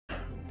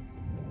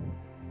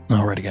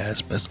Alrighty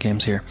guys, best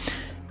games here.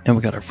 And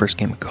we got our first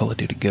game of Call of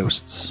Duty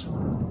Ghosts.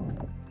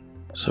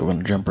 So we're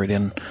gonna jump right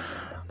in.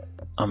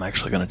 I'm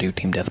actually gonna do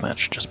Team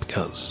Deathmatch just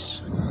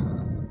because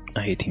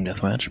I hate Team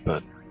Deathmatch,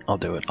 but I'll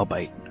do it, I'll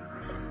bite.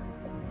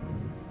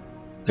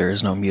 There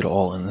is no mute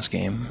all in this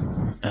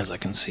game, as I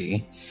can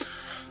see.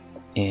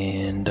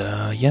 And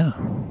yeah.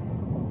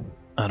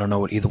 I don't know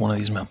what either one of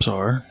these maps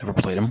are, never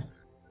played them.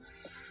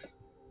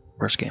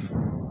 First game.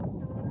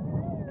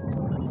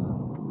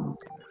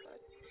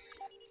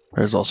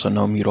 There's also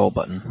no mute all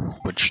button,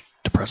 which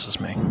depresses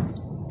me.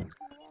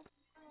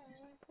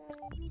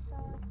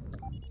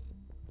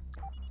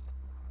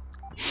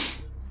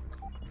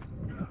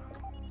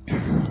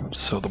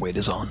 So the wait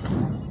is on.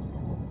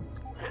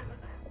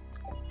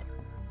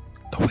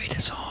 The wait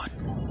is on.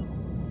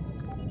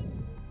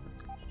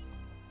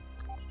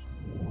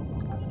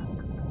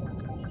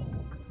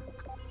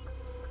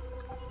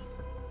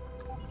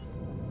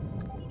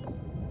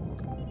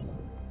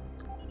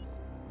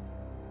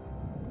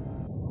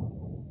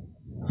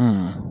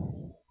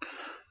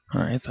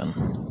 Alright then.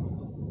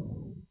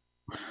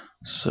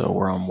 So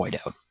we're on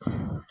Whiteout.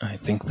 I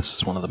think this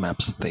is one of the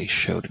maps they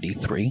showed at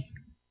E3.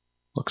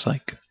 Looks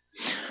like.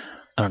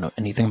 I don't know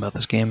anything about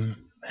this game.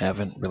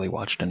 Haven't really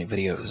watched any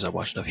videos. I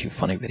watched a few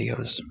funny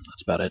videos.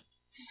 That's about it.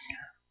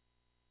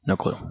 No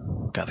clue.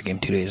 Got the game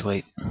 2 days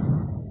late.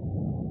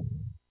 You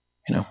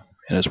know,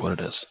 it is what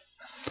it is.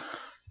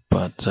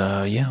 But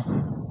yeah.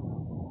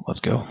 Let's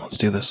go. Let's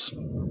do this.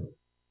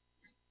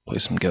 Play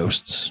some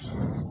Ghosts.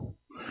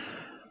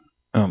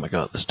 Oh my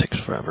god, this takes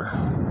forever.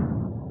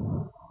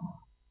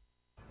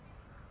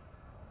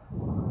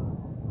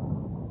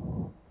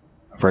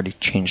 I've already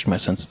changed my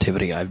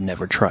sensitivity. I've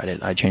never tried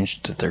it. I changed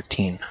it to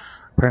 13.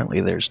 Apparently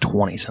there's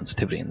 20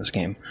 sensitivity in this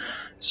game.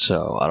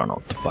 So I don't know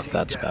what the fuck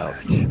that's about.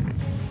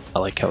 I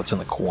like how it's in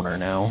the corner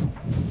now.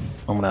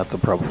 I'm gonna have to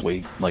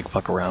probably like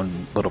fuck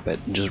around a little bit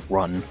and just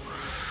run.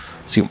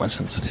 See what my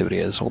sensitivity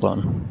is. Hold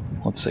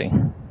on. Let's see.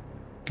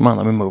 Come on,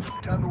 let me move.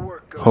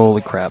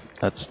 Holy crap,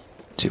 that's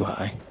too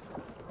high.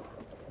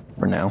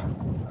 For now.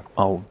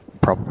 I'll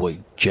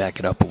probably jack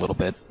it up a little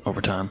bit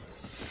over time.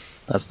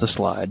 That's the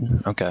slide.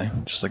 Okay,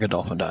 just like a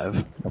dolphin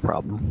dive. No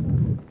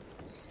problem.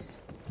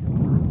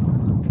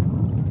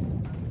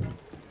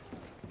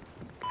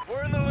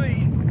 We're in the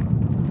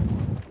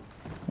lead.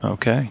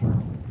 Okay.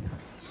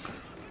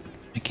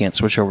 I can't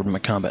switch over to my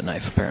combat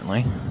knife,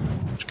 apparently.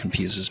 Which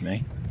confuses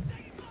me.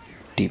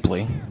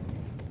 Deeply.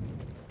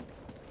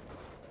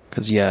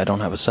 Because, yeah, I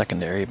don't have a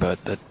secondary,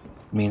 but that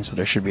means that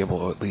I should be able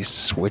to at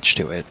least switch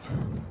to it.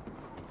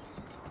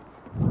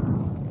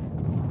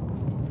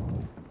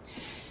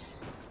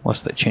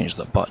 Unless they change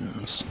the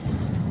buttons.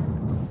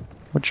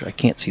 Which I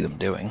can't see them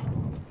doing.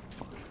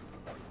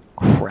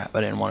 Crap,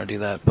 I didn't want to do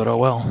that, but oh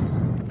well.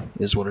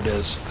 It is what it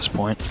is at this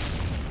point.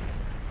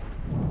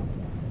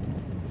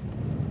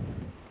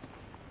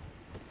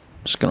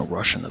 Just gonna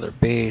rush into their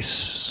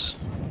base.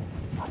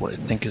 What I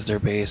think is their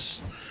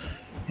base.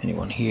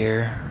 Anyone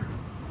here?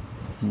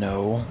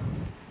 No.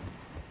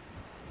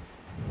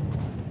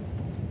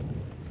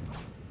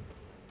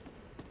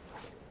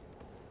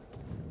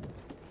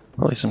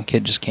 Probably some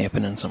kid just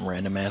camping in some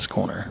random ass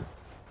corner.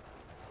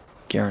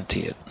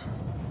 Guarantee it.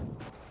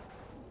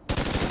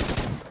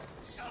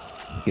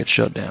 Get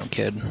shut down,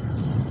 kid.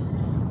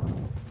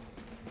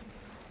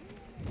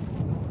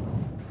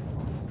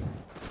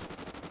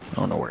 I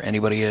don't know where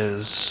anybody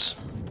is.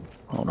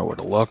 I don't know where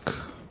to look.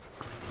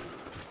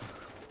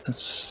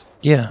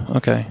 Yeah,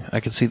 okay. I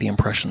can see the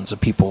impressions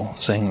of people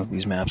saying that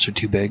these maps are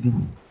too big.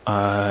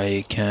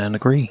 I can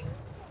agree.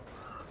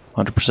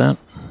 100%.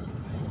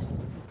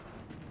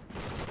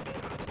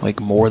 Like,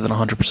 more than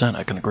 100%,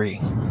 I can agree.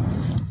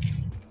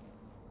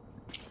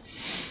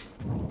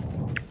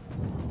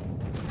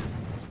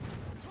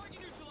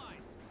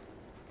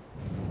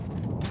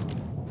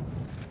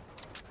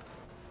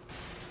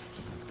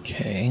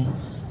 Okay.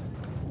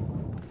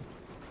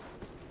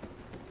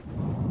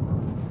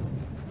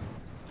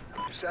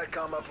 I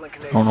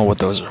don't know what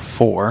those are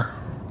for.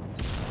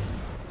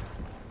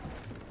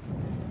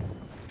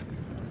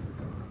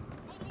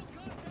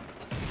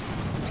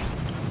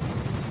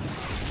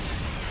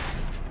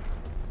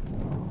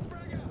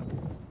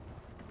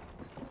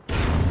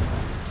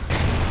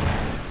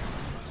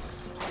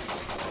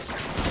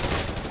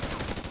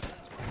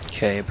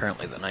 Okay,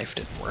 apparently the knife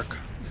didn't work.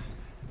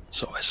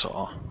 So I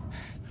saw.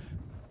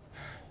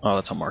 Oh,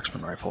 that's a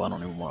marksman rifle. I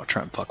don't even want to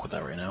try and fuck with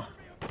that right now.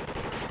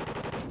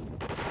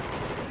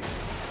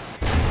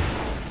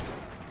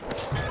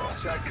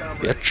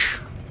 Bitch.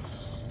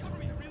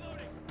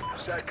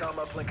 SATCOM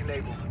uplink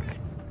enabled.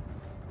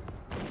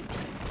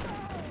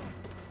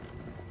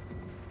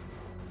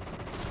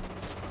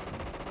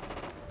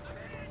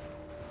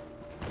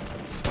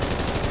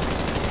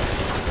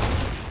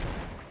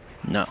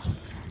 No.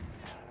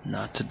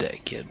 Not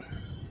today, kid.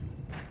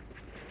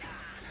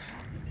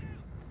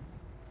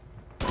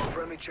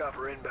 Friendly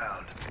chopper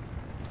inbound.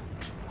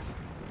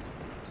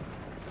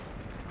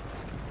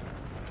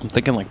 I'm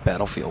thinking like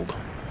Battlefield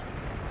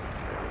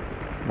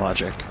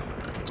logic.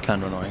 It's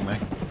kind of annoying me.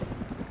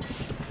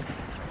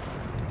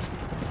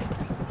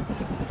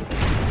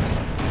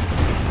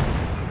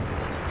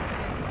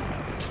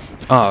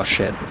 Oh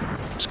shit.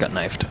 Just got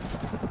knifed.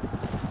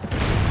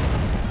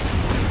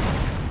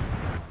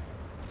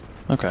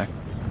 Okay.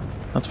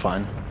 That's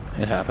fine.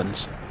 It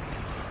happens.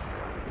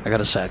 I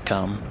got a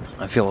SATCOM.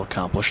 I feel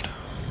accomplished.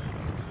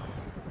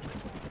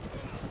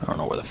 I don't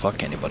know where the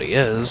fuck anybody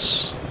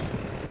is.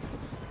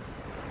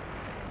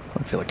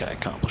 I feel like I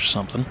accomplished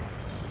something.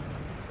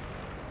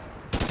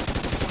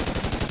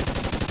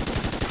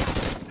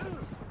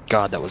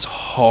 God, that was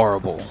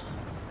horrible.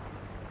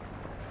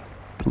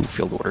 Ooh,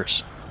 field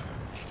orders.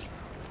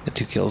 Get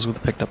 2 kills with a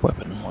picked up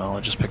weapon. Well, I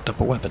just picked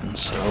up a weapon,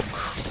 so...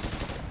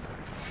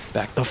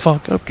 Back the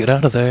fuck up, get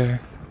out of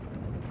there.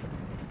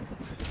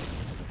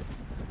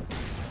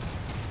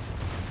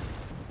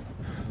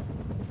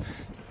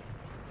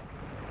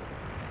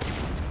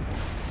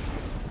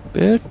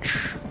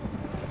 Bitch.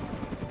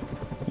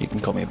 You can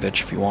call me a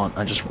bitch if you want,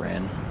 I just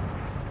ran.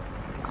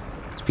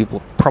 These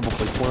people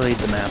probably played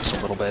the maps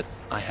a little bit.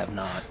 I have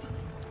not.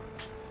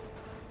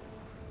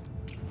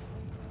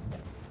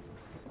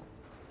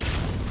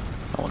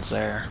 No one's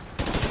there.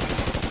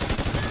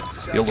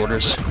 Field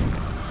orders.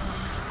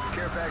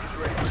 Care package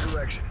ready for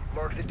direction.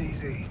 Mark the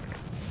DZ.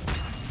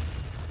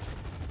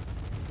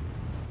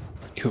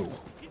 Cool.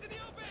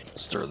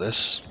 Stir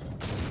this.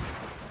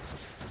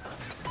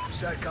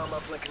 SATCOM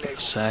uplink enabled.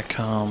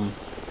 SATCOM.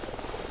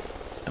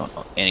 I don't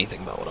know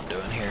anything about what I'm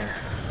doing here.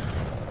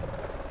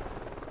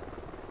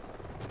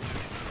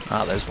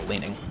 Ah, there's the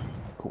leaning.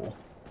 Cool.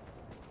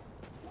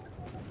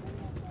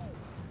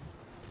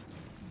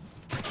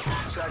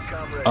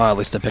 SATCOM ready. Oh, at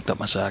least I picked up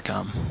my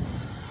SATCOM.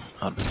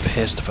 I'd be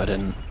pissed if I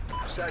didn't.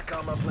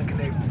 SATCOM uplink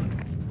enabled.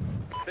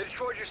 They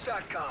destroyed your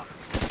SATCOM.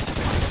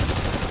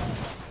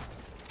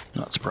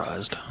 Not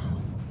surprised.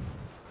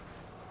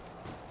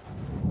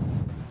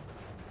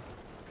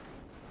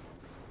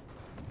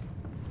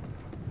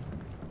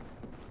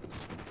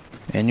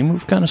 And you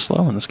move kind of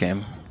slow in this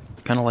game.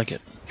 Kind of like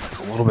it. It's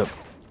a little bit...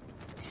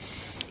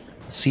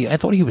 See, I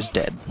thought he was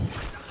dead.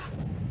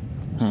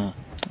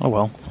 Oh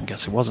well, I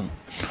guess he wasn't.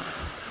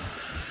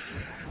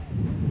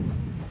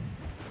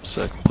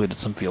 So I completed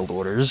some field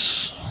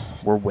orders.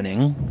 We're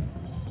winning.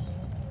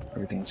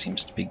 Everything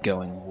seems to be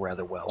going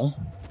rather well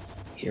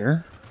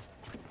here.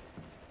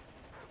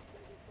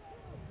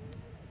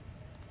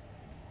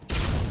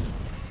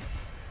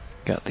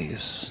 Got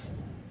these.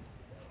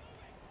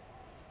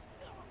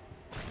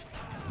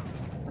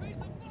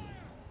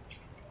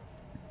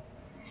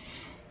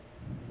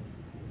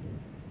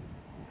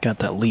 Got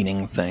that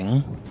leaning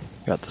thing.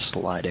 Got the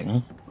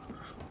sliding.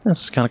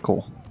 This is kind of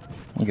cool.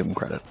 I'll give him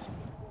credit.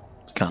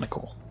 It's kind of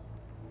cool.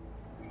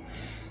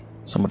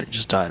 Somebody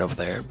just died over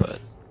there, but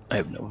I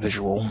have no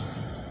visual.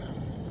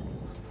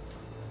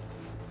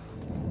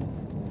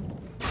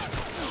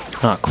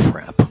 Ah,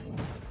 crap.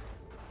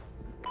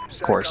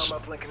 Of course.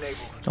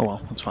 Oh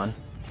well, that's fine.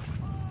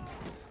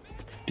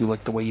 Do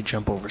like the way you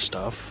jump over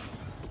stuff.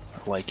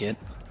 I like it.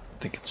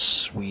 I think it's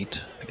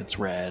sweet. I think it's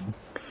rad.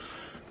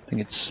 I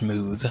think it's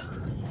smooth.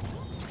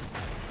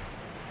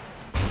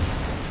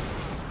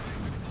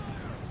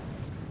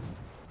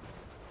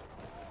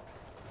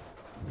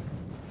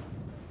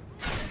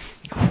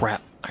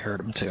 Crap, I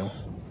heard him too.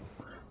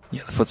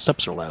 Yeah, the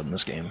footsteps are loud in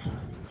this game.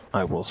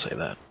 I will say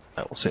that.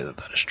 I will say that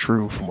that is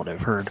true from what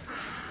I've heard.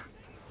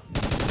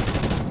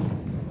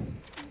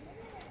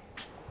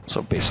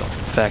 So based on the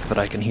fact that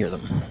I can hear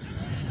them.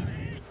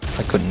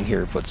 I couldn't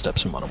hear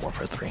footsteps in Modern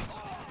Warfare 3.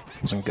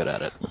 Wasn't good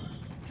at it.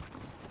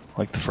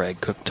 Like the frag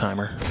cook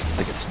timer. I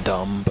think it's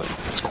dumb, but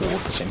it's cool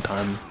at the same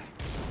time.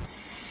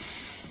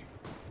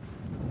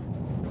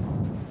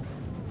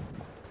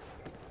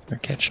 They're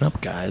catching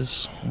up,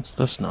 guys. What's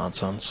this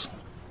nonsense?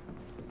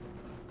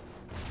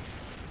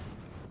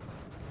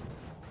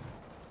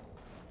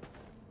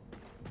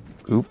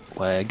 Oop,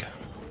 lag.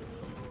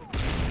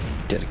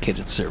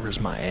 Dedicated servers,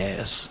 my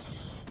ass.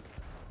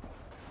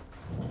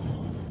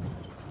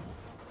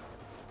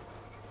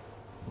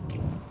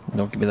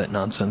 Don't give me that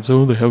nonsense.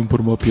 Oh, they haven't put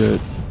them up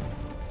yet.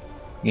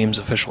 Game's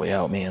officially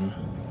out, man.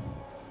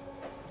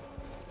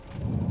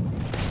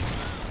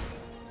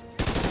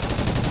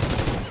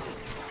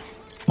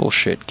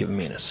 Bullshit giving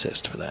me an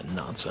assist for that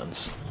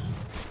nonsense.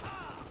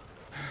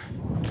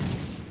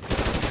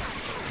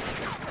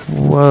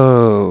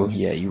 Whoa,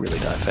 yeah, you really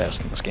die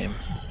fast in this game.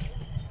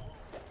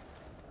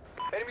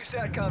 Enemy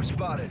SATCOM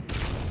spotted.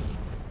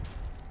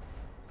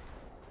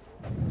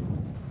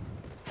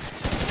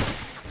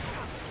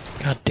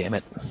 God damn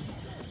it.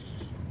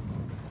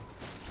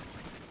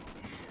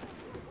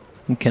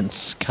 You can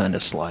kind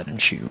of slide and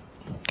shoot.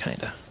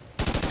 Kinda.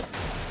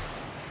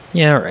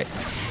 Yeah, alright.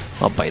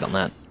 I'll bite on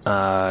that.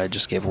 I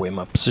just gave away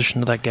my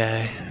position to that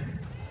guy.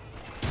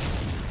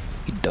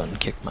 He done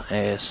kicked my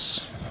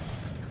ass.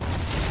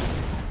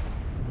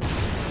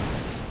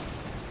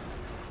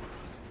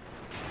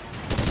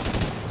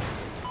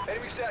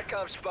 Enemy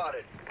SATCOM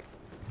spotted.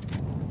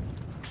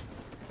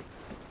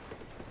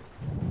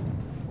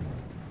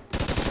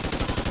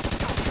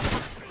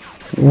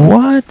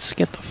 What?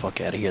 Get the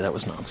fuck out of here, that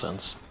was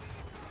nonsense.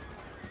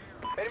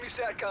 Enemy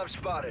SATCOM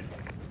spotted.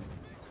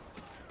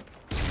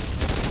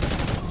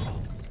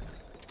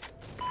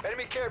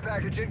 Enemy care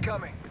package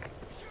incoming.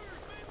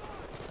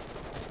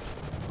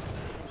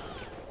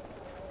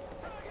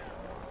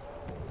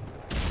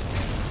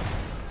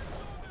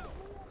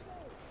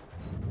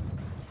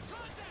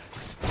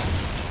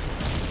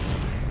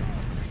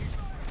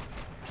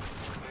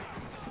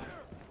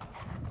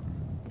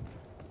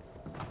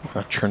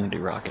 Trinity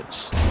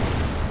rockets.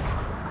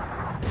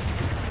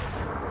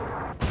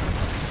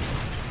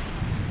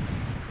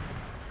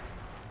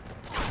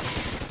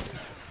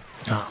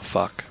 Oh,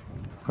 fuck.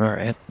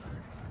 Alright.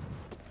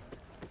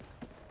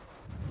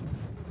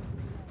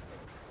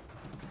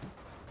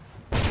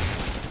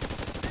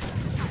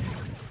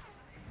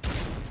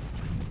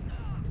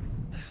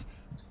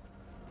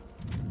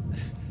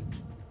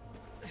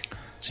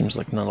 Seems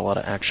like not a lot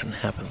of action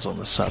happens on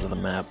this side of the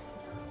map.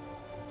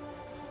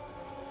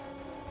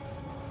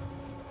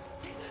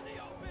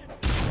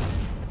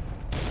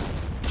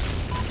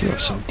 Do have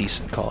some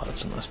decent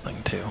callouts in this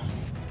thing too.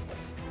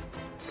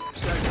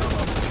 SATCOM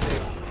up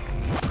enabled.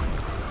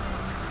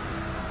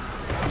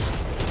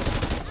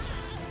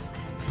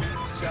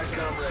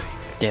 SATCOM ready.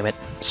 Damn it,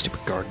 stupid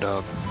guard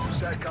dog.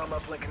 SATCOM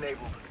uplink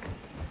enabled.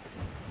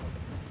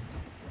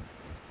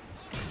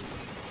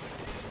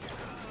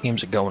 These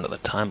games are going to the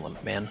time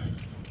limit, man.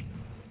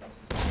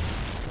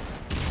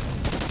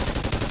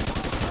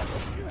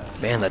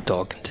 Man, that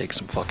dog can take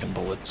some fucking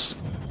bullets.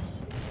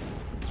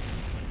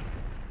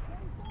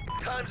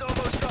 Time's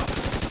almost up.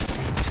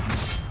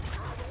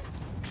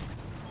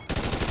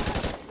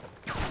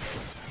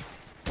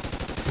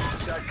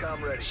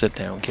 SATCOM ready. Sit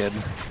down, kid.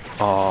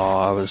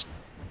 Aw, I was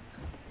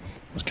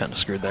kind of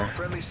screwed there.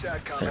 Friendly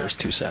SATCOM. There's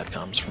 2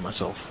 SATCOMs for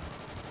myself.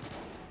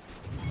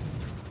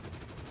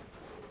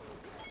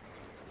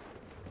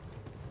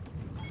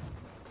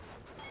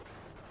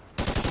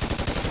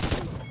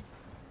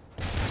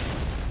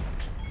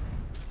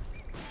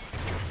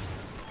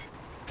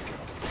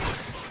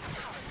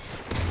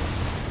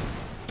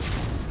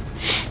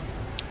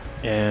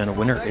 And a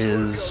winner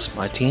is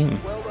my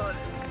team. Well done.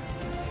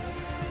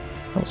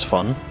 That was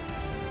fun.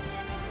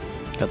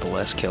 Got the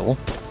last kill.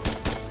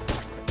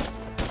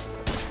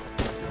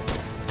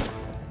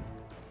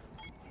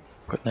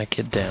 Putting that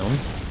kid down.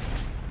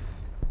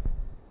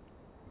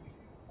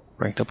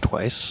 Ranked up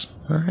twice.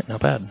 Alright,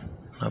 not bad.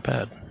 Not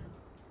bad.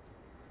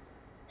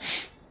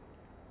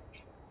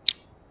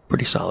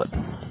 Pretty solid.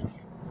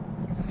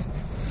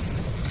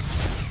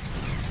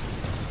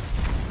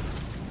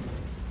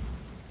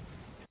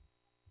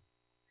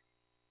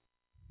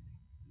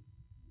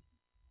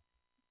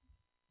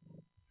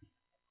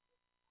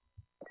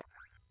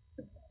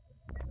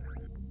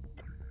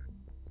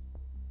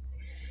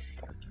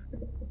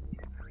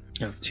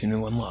 I have 2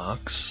 new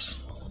unlocks.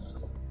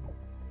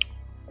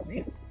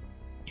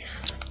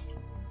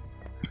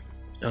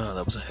 Oh,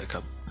 that was a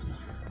hiccup.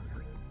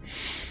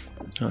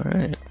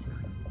 Alright.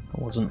 That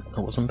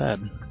wasn't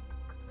bad.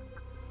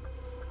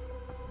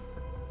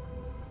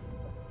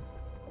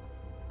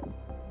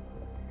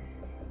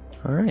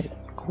 Alright,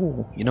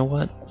 cool. You know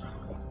what?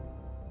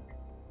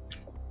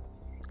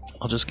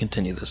 I'll just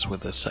continue this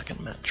with a second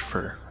match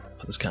for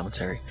this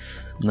commentary,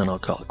 and then I'll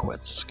call it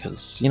quits,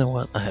 because you know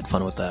what? I had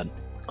fun with that.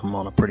 I'm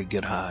on a pretty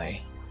good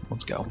high.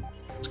 Let's go.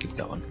 Let's keep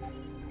going.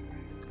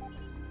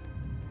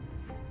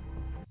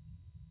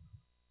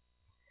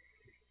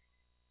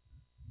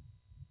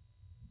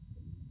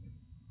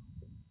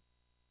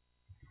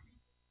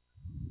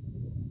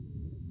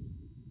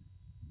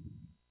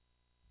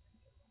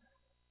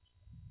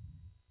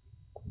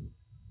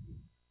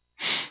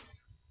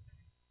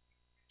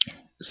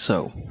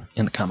 So,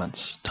 in the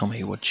comments, tell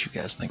me what you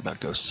guys think about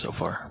Ghost so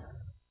far.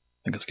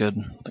 Think it's good?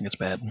 Think it's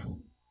bad?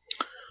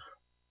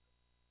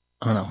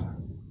 I don't know.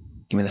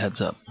 Give me the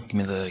heads up. Give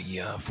me the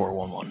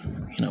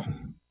 411. You know,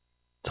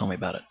 tell me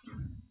about it.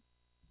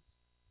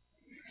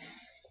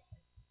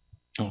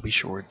 I'll be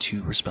sure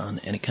to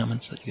respond to any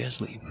comments that you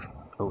guys leave.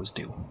 Always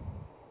do.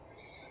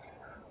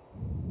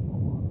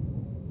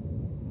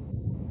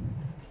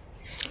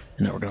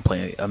 And now we're gonna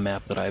play a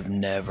map that I've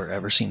never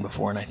ever seen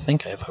before, and I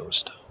think I have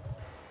host.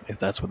 If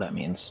that's what that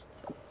means.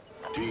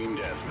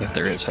 If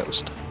there is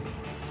host.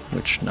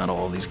 Which not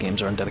all of these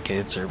games are on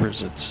dedicated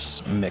servers,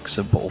 it's a mix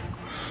of both.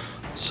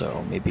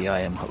 So maybe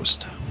I am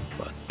host,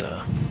 but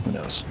who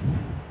knows.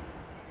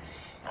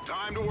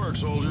 Time to work,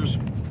 soldiers.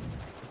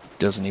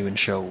 Doesn't even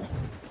show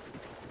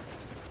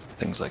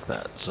things like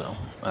that, so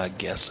I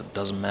guess it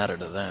doesn't matter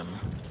to them.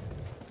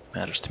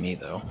 Matters to me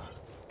though.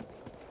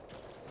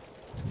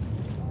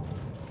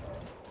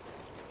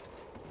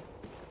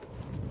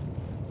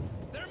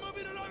 They're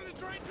moving along the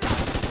train track.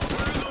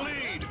 We're in the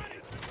lead.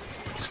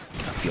 He's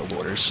got field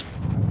orders.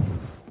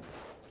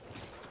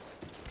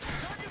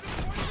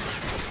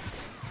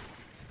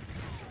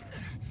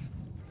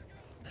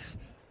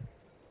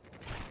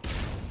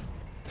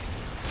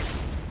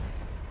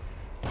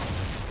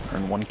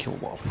 Earn 1 kill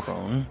while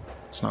prone.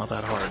 It's not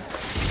that hard,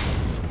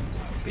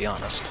 to be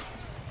honest.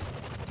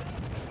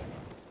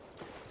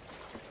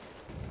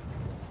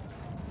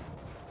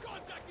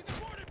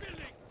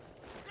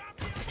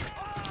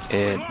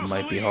 It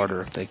might be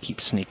harder if they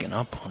keep sneaking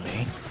up on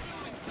me.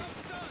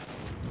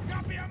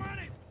 Copy, I'm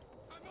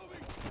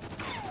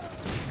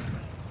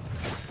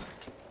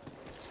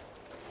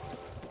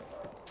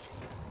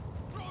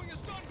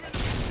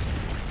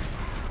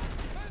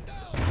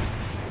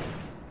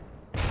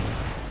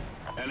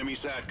Enemy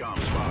SATCOM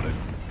spotted.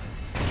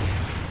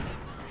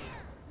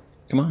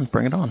 Come on,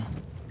 bring it on.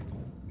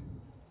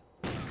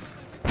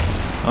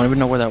 I don't even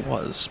know where that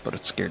was, but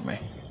it scared me.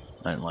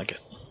 I didn't like it.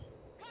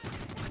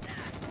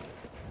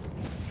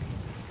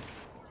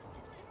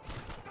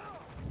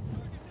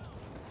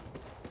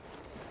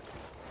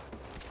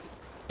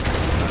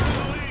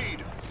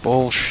 Lead.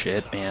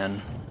 Bullshit,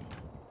 man.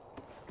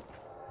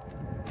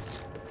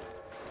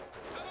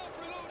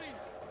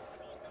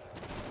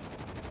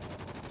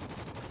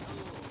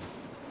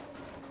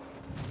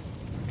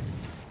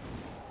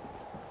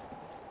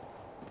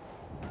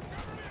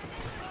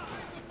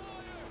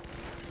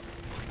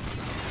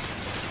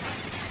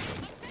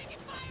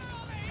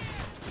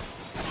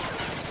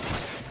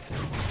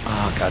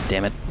 Oh, god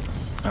damn it.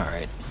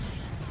 Alright.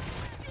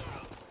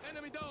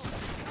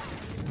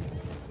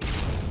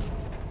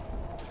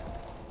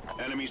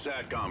 Enemy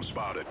SATCOM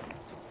spotted.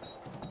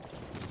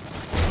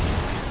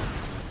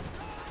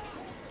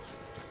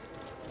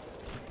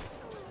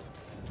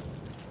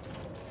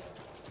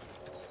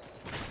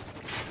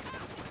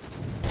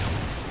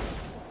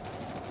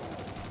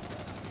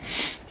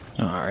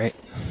 Alright.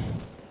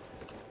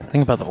 The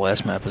thing about the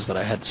last map is that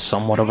I had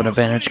somewhat of an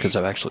advantage because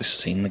I've actually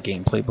seen the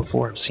gameplay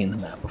before. I've seen the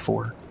map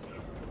before.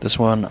 This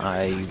one,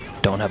 I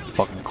don't have a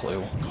fucking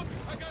clue.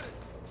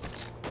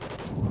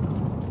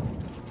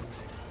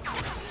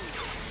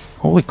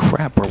 Holy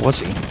crap, where was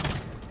he?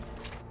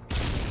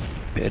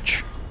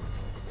 Bitch.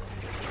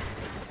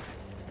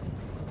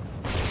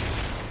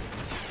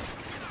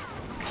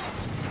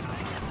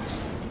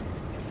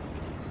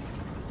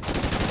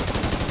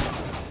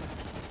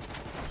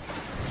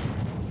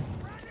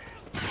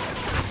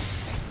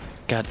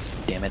 God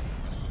damn it.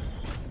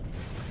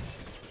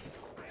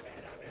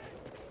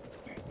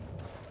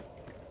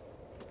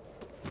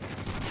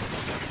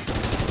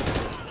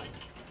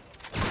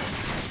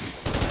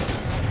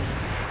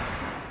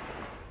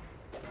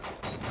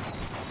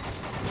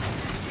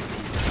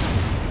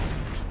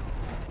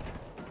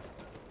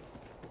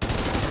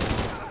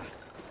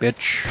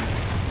 Bitch.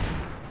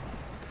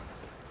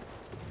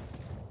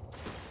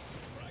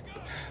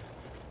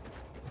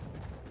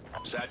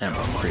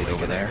 Ammo crate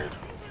over there.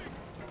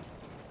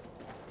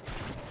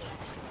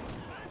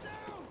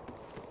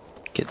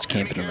 Kids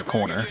camping in the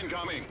corner.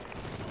 Incoming.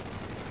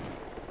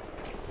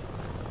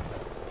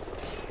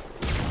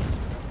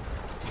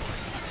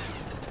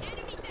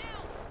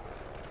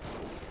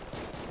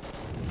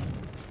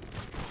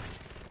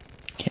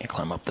 Can't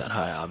climb up that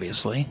high,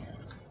 obviously.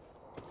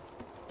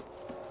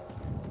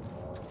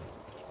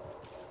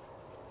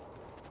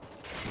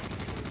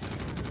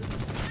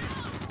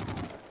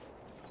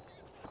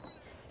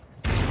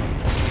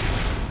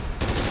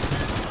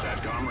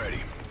 SATCOM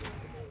ready.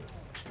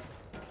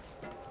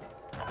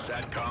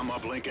 SATCOM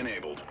uplink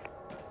enabled.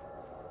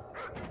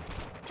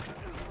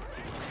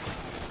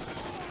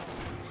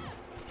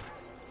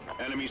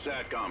 Enemy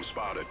SATCOM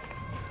spotted.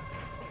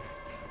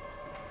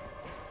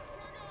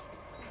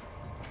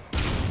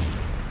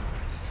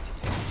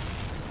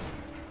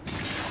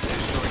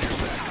 Destroy your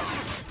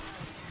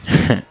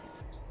SATCOM.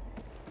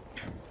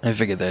 I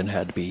figured there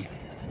had to be...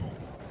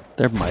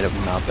 There might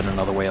have not been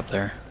another way up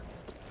there.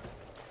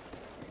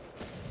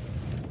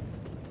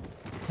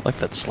 I like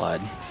that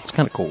slide. It's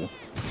kind of cool.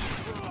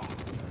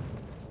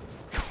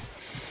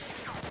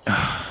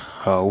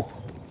 Ho.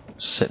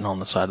 Sitting on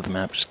the side of the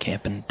map just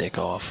camping, dick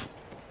off.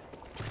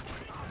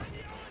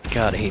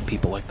 God, I hate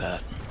people like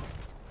that.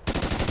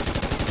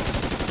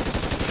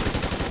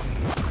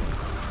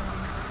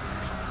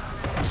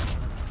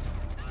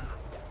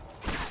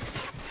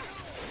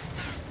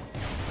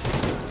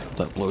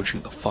 That blows you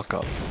the fuck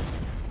up.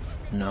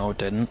 No, it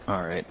didn't?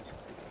 Alright.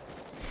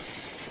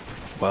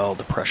 Well,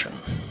 depression.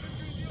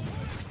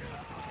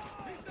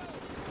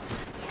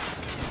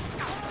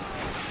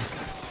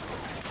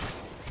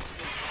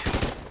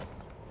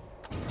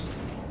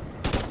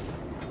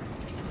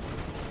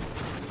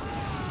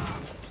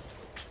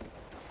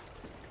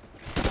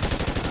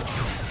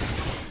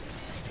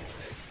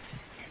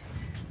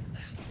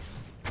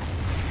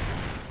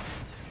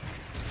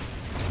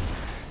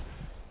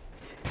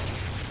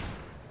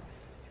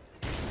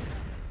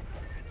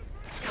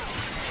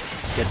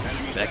 Get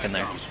back in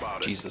there.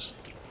 Jesus.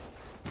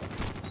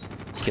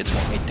 Kids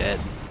want me dead.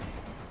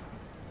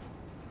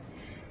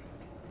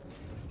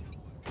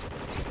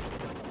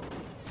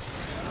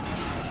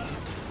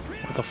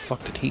 Where the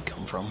fuck did he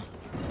come from?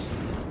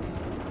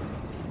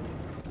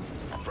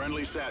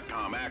 Friendly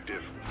SATCOM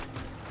active.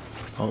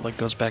 Oh, it like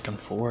goes back and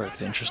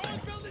forth. Interesting.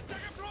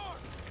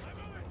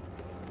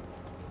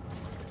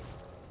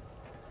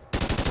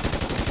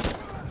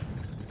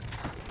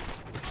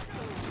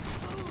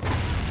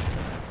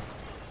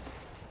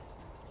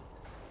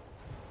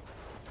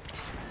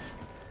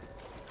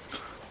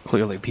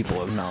 Clearly people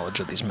have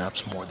knowledge of these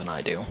maps more than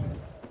I do.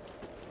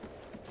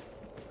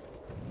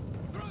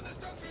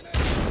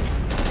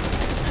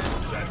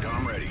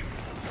 SATCOM ready.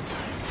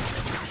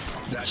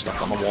 Get stuck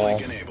on the wall.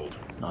 Enabled.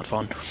 Not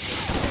fun.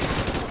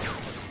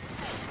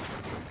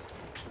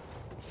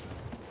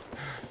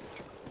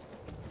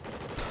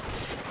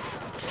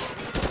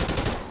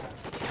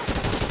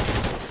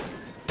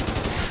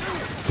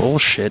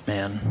 Bullshit,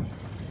 man.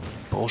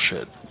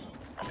 Bullshit.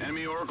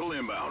 Enemy Oracle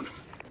inbound.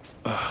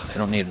 Ugh, they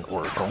don't need an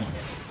Oracle.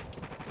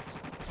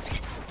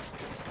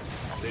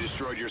 They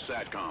destroyed your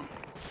SATCOM.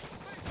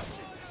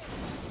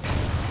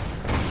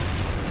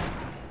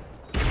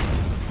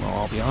 Well,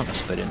 I'll be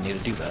honest, they didn't need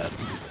to do that.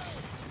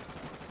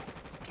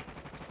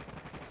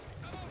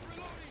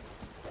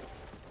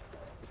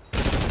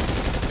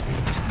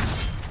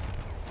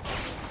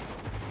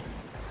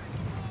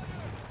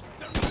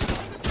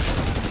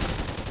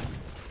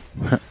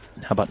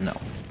 How about no?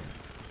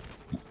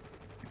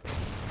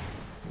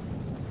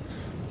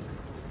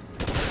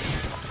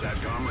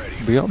 SATCOM ready.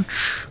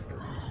 Bitch.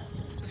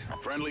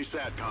 Friendly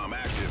SATCOM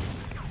active.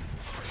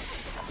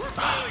 We're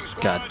firing,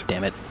 squad. God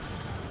damn it.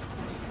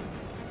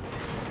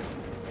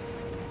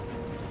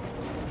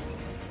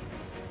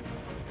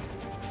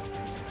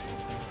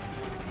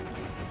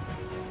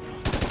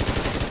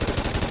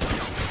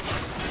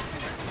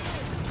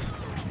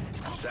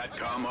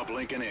 SATCOM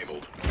uplink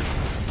enabled.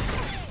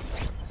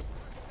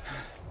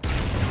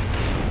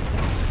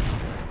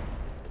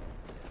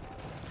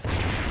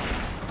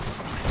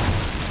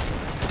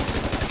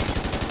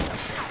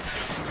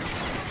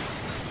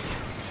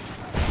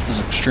 This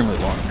is an extremely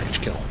long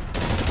range kill.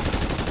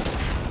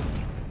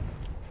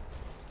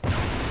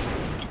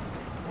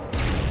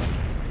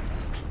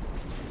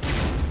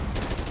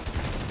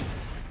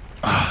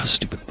 Ah,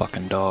 stupid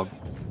fucking dog.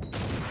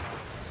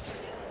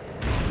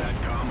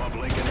 SATCOM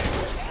uplink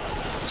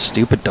enabled.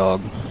 Stupid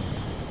dog.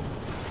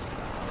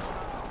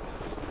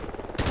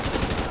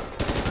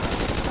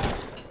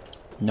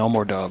 No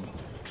more dog.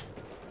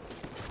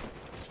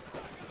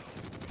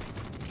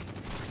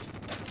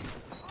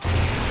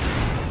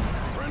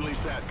 Friendly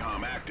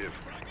SATCOM active.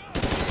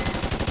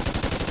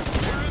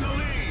 We're in the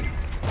lead.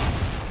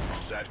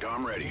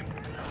 SATCOM ready.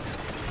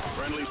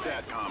 Friendly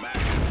SATCOM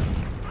active.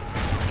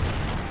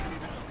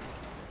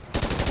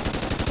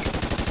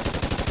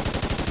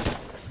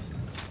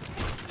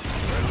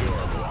 Friendly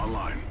Oracle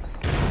online.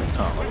 I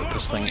don't know what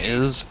this thing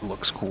is. It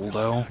looks cool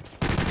though.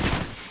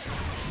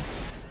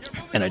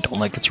 And I don't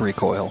like its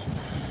recoil.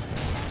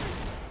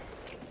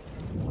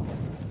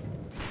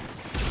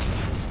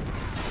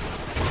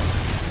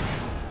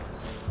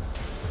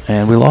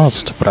 And we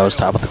lost, but I was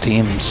top of the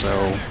team, so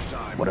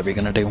whatever you're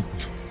gonna do.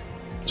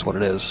 It's what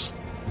it is.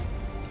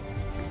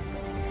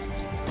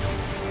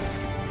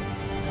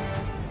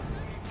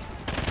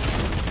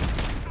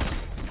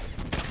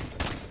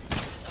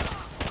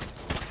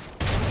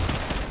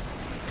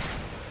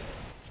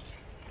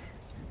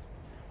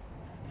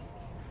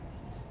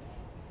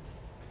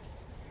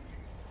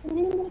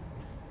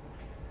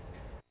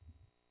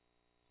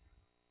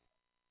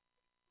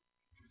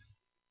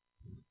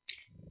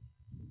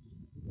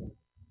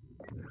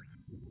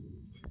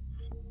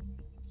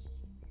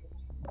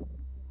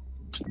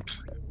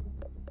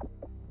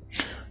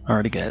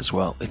 Alrighty guys,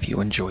 well, if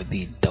you enjoyed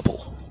the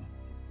double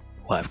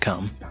live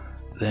com,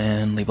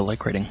 then leave a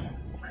like rating,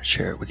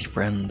 share it with your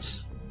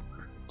friends,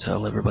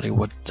 tell everybody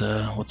what's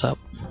up,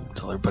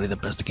 tell everybody that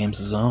Best of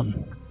Games is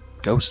on,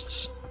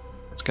 Ghosts,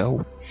 let's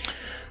go.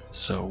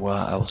 So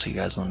I will see you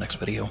guys in the next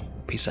video,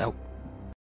 peace out.